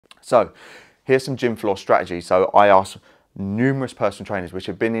So here's some gym floor strategies. So I asked numerous personal trainers, which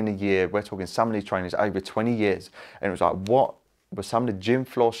have been in a year, we're talking some of these trainers over 20 years, and it was like, what were some of the gym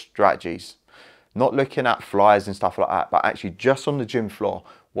floor strategies? Not looking at flyers and stuff like that, but actually just on the gym floor,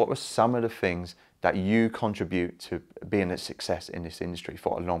 what were some of the things that you contribute to being a success in this industry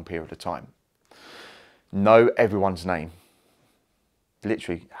for a long period of time? Know everyone's name.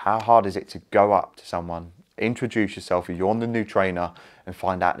 Literally, how hard is it to go up to someone, introduce yourself if you're the new trainer, and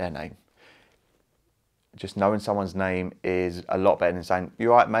find out their name? Just knowing someone's name is a lot better than saying,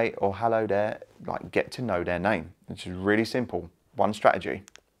 "You all right, mate?" or "Hello there." Like, get to know their name, which is really simple. One strategy.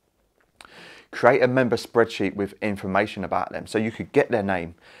 Create a member spreadsheet with information about them. So you could get their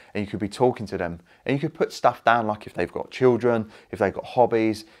name and you could be talking to them, and you could put stuff down like if they've got children, if they've got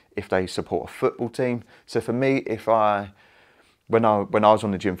hobbies, if they support a football team. So for me, when I was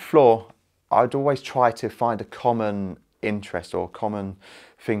on the gym floor, I'd always try to find a common interest or a common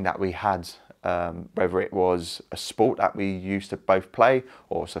thing that we had, whether it was a sport that we used to both play,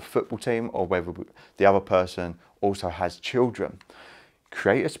 or it's a football team, or whether the other person also has children.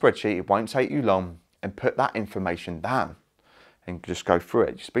 Create a spreadsheet, it won't take you long, and put that information down and just go through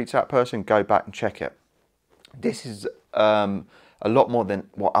it. You speak to that person, go back and check it. This is a lot more than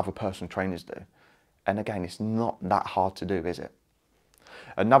what other personal trainers do. And again, it's not that hard to do, is it?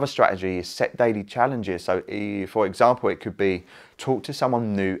 Another strategy is set daily challenges. So for example, it could be talk to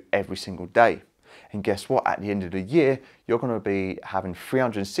someone new every single day. And guess what? At the end of the year, you're going to be having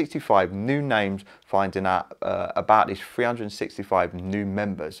 365 new names, finding out about these 365 new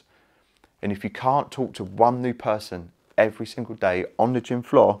members. And if you can't talk to one new person every single day on the gym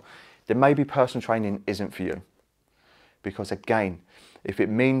floor, then maybe personal training isn't for you. Because again, if it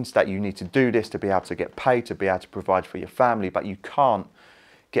means that you need to do this to be able to get paid, to be able to provide for your family, but you can't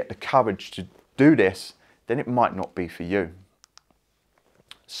get the courage to do this, then it might not be for you.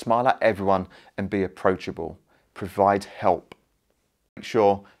 Smile at everyone and be approachable. Provide help. Make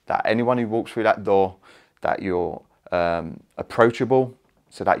sure that anyone who walks through that door, that you're approachable,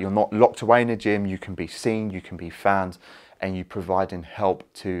 so that you're not locked away in the gym, you can be seen, you can be found, and you providing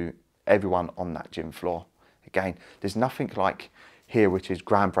help to everyone on that gym floor. Again, there's nothing like here which is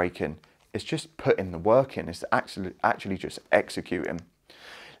groundbreaking. It's just putting the work in. It's actually just executing.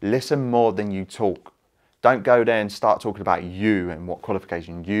 Listen more than you talk. Don't go there and start talking about you and what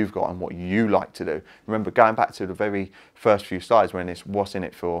qualification you've got and what you like to do. Remember, going back to the very first few slides when it's what's in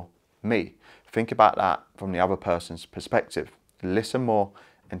it for me. Think about that from the other person's perspective. Listen more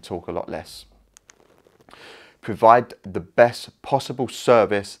and talk a lot less. Provide the best possible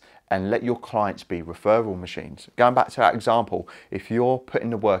service and let your clients be referral machines. Going back to that example, if you're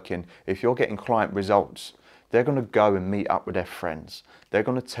putting the work in, if you're getting client results, they're going to go and meet up with their friends. They're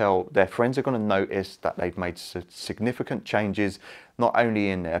going to tell, their friends are going to notice that they've made significant changes, not only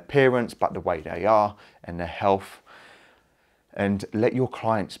in their appearance, but the way they are and their health. And let your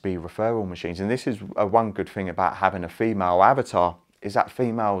clients be referral machines. And this is one good thing about having a female avatar, is that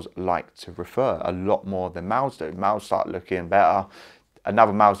females like to refer a lot more than males do. Males start looking better.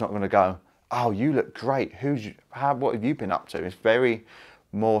 Another male's not going to go, "Oh, you look great. What have you been up to?" It's very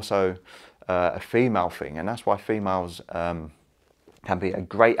more so a female thing, and that's why females can be a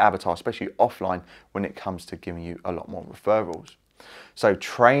great avatar, especially offline, when it comes to giving you a lot more referrals. So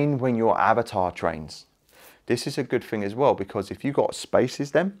train when your avatar trains. This is a good thing as well, because if you've got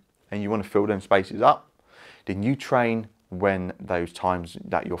spaces then and you want to fill them spaces up, then you train when those times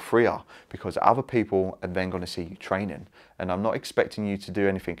that you're free are, because other people are then going to see you training. And I'm not expecting you to do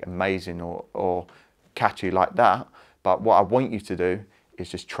anything amazing or catchy like that, but what I want you to do is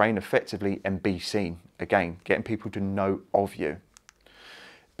just train effectively and be seen. Again, getting people to know of you.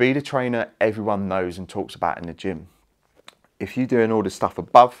 Be the trainer everyone knows and talks about in the gym. If you're doing all the stuff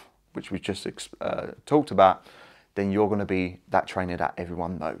above, which we just talked about, then you're going to be that trainer that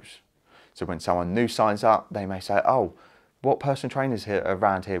everyone knows. So when someone new signs up, they may say, "Oh, what personal trainers here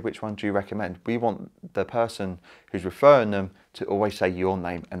around here, which one do you recommend?" We want the person who's referring them to always say your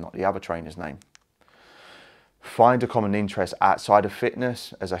name and not the other trainer's name. Find a common interest outside of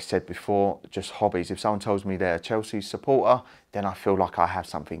fitness. As I said before, just hobbies. If someone tells me they're a Chelsea supporter, then I feel like I have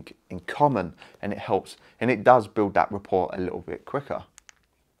something in common, and it helps, and it does build that rapport a little bit quicker.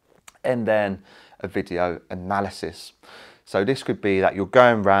 And then a video analysis. So this could be that you're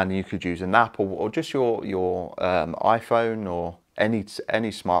going around and you could use an app or just your iPhone or any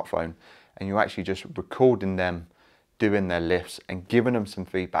smartphone, and you're actually just recording them doing their lifts and giving them some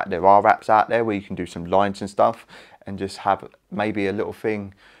feedback. There are apps out there where you can do some lines and stuff and just have maybe a little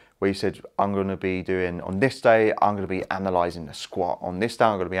thing where you said, "I'm going to be doing, on this day, I'm going to be analysing the squat. On this day,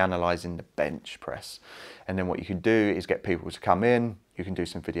 I'm going to be analysing the bench press." And then what you can do is get people to come in, you can do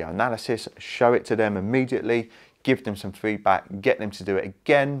some video analysis, show it to them immediately, give them some feedback, get them to do it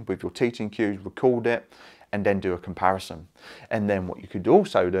again with your teaching cues, record it, and then do a comparison. And then what you could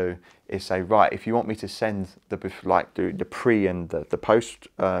also do is say, right, if you want me to send the pre and the post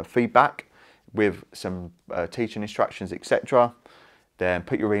feedback with some teaching instructions, etc., then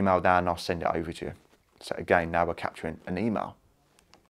put your email down and I'll send it over to you. So again, now we're capturing an email.